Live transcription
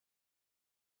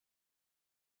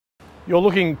You're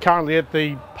looking currently at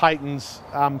the Paton's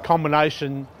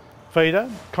combination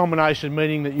feeder. Combination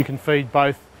meaning that you can feed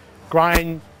both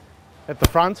grain at the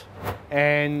front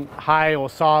and hay or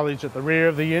silage at the rear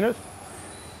of the unit.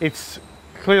 It's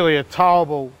clearly a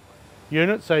towable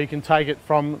unit, so you can take it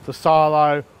from the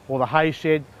silo or the hay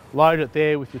shed, load it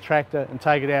there with your tractor and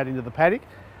take it out into the paddock.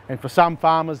 And for some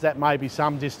farmers that may be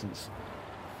some distance.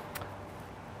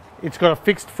 It's got a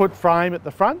fixed foot frame at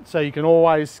the front, so you can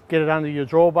always get it under your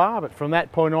drawbar, but from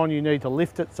that point on you need to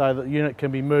lift it so that the unit can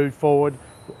be moved forward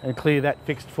and clear that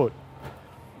fixed foot.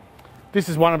 This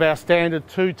is one of our standard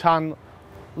 2-tonne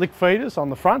lick feeders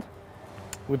on the front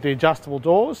with the adjustable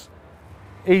doors.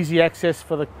 Easy access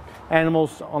for the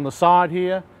animals on the side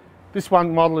here. This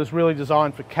one model is really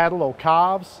designed for cattle or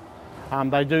calves.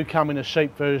 They do come in a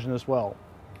sheep version as well.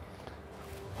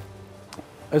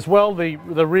 As well, the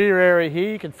rear area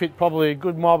here, you can fit probably a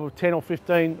good mob of 10 or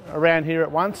 15 around here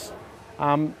at once.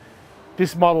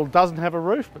 This model doesn't have a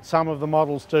roof, but some of the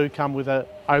models do come with an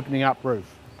opening up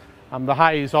roof. The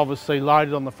hay is obviously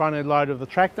loaded on the front end loader of the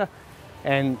tractor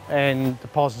and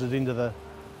deposited into the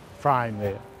frame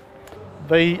there.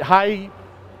 The hay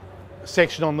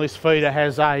section on this feeder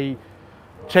has a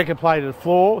checker plated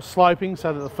floor, sloping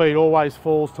so that the feed always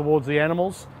falls towards the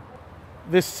animals.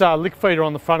 This lick feeder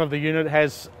on the front of the unit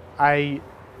has a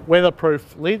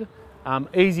weatherproof lid,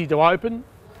 easy to open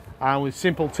with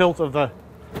simple tilt of the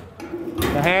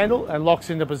handle, and locks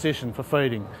into position for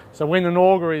feeding. So when an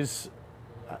auger is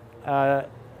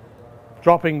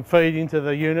dropping feed into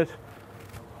the unit,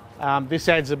 this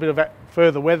adds a bit of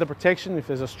further weather protection if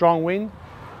there's a strong wind.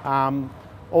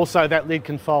 Also that lid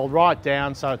can fold right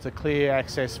down so it's a clear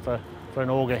access for an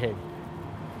auger head.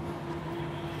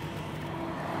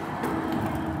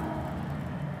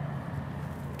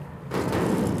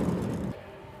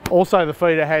 Also, the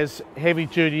feeder has heavy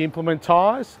duty implement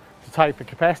tyres to take the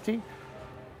capacity,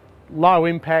 low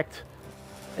impact,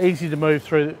 easy to move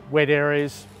through wet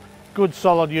areas, good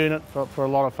solid unit for a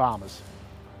lot of farmers.